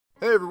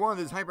Hey everyone,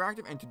 this is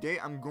Hyperactive, and today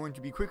I'm going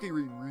to be quickly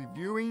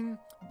reviewing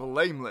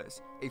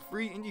Blameless, a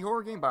free indie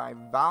horror game by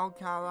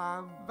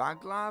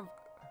Vaclav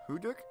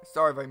Huduk.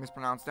 Sorry if I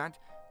mispronounced that.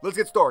 Let's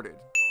get started.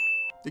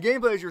 The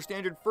gameplay is your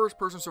standard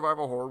first-person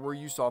survival horror where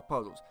you solve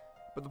puzzles,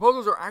 but the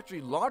puzzles are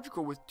actually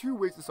logical with two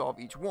ways to solve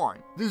each one.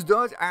 This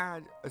does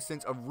add a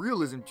sense of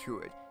realism to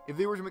it. If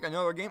they were to make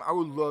another game, I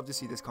would love to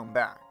see this come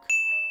back.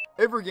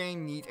 Every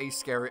game needs a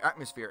scary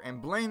atmosphere,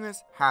 and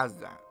Blameless has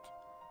that.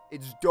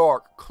 It's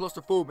dark,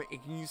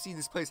 claustrophobic, and you see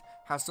this place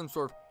has some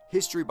sort of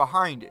history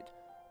behind it.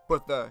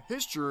 But the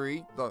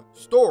history, the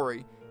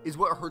story, is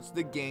what hurts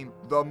the game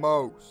the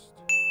most.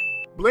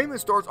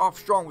 Blameless starts off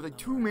strong with a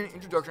 2-minute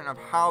introduction of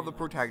how the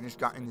protagonist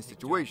got in this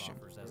situation.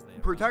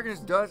 The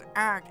protagonist does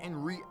act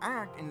and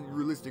react in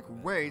realistic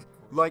ways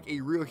like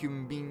a real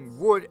human being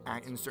would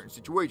act in certain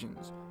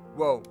situations.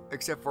 Well,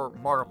 except for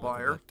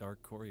Markiplier.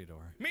 Dark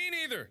corridor. Me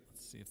neither!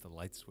 Let's see if the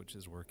light switch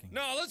is working.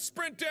 No, let's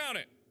sprint down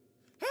it!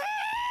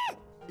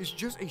 It's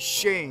just a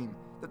shame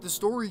that the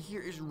story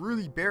here is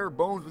really bare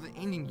bones with an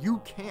ending you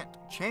can't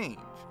change.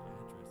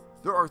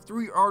 There are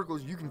 3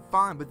 articles you can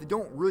find, but they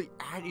don't really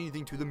add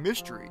anything to the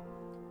mystery.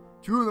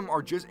 2 of them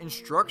are just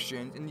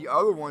instructions, and the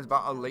other one's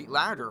about a late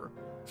ladder,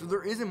 so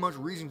there isn't much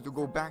reason to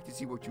go back to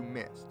see what you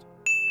missed.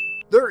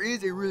 There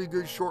is a really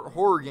good short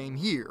horror game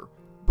here,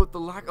 but the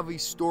lack of a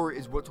story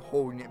is what's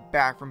holding it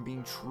back from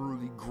being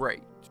truly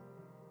great.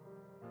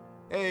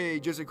 Hey,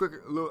 just a quick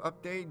little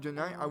update.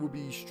 Tonight I will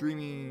be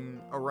streaming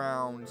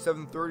around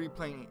 7:30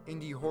 playing an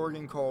indie horror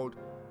game called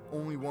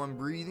Only One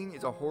Breathing.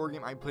 It's a horror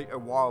game I played a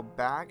while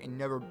back and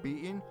never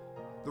beaten.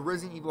 The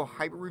Resident Evil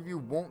Hyper review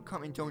won't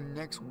come until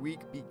next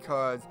week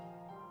because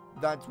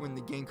that's when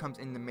the game comes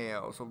in the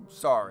mail, so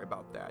sorry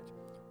about that.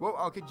 Well,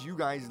 I'll catch you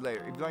guys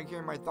later. If you like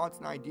hearing my thoughts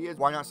and ideas,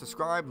 why not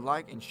subscribe,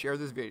 like, and share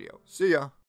this video. See ya!